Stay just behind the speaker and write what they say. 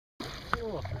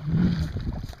Oh.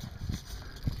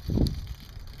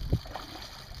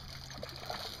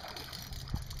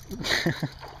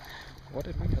 What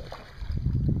did we hook?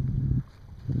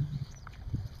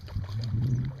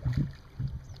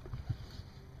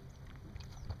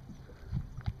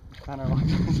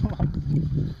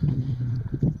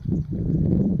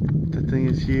 That thing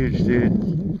is huge, dude. I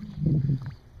mean,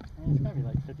 it's gotta be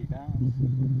like 50 pounds.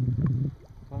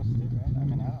 Close to, right? I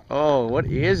mean, I don't. Oh, what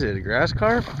is it? A grass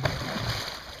carp? I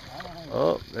don't know.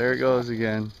 Oh, there it goes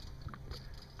again.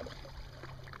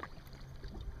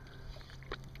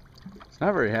 It's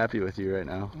not very happy with you right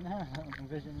now. No, I don't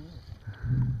envision you.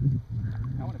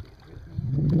 I want to be with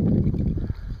me either.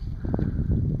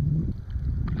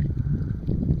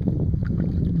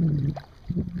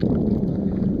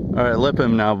 All right, lip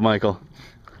him now, Michael.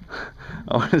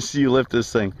 I want to see you lip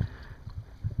this thing.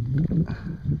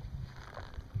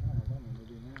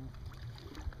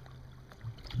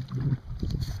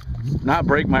 Not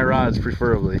break my rods,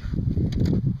 preferably. I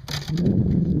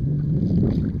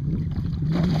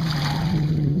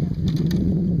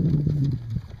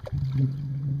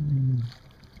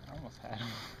almost had him.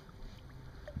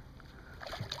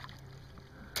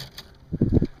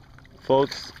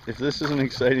 Folks, if this isn't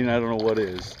exciting, I don't know what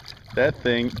is. That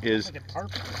thing is Like a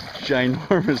tarpon.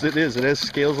 ginormous. It is. It has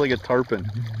scales like a tarpon.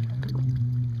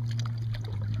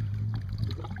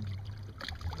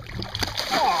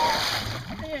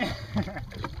 Oh, man.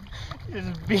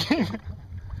 Just beat him.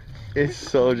 It's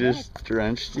so just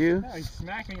drenched you. No, he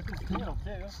smacked me with his tail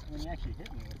too. I mean, he actually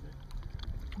hit me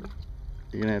with it.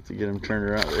 You're gonna have to get him turned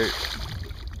around. There.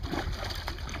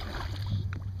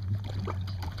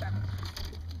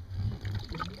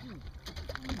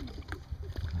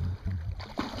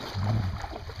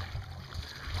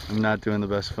 I'm not doing the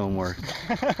best film work.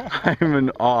 I'm in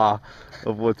awe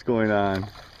of what's going on.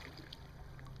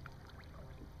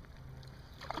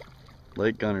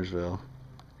 Lake Guntersville.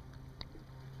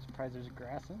 Surprised there's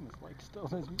grass in this lake still.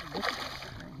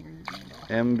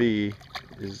 MB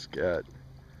has got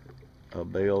a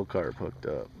big old carp hooked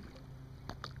up.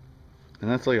 And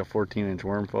that's like a 14-inch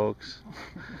worm, folks.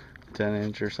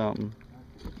 10-inch or something.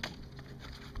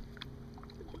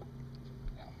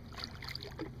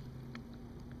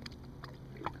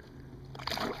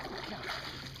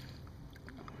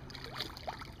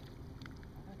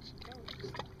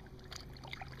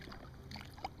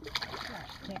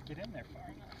 Can't get in there far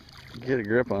enough. Get a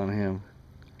grip on him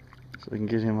so we can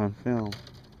get him on film.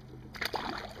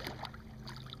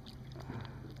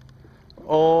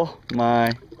 Oh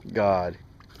my God.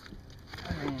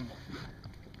 I mean,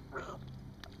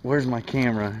 Where's my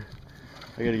camera?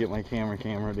 I gotta get my camera,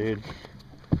 dude.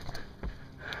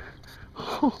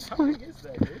 Oh how big is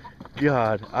that, dude?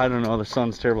 God, I don't know. The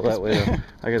sun's terrible that way though.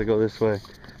 I gotta go this way.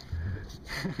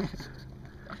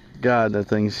 God, that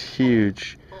thing's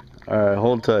huge. Alright,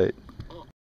 hold tight.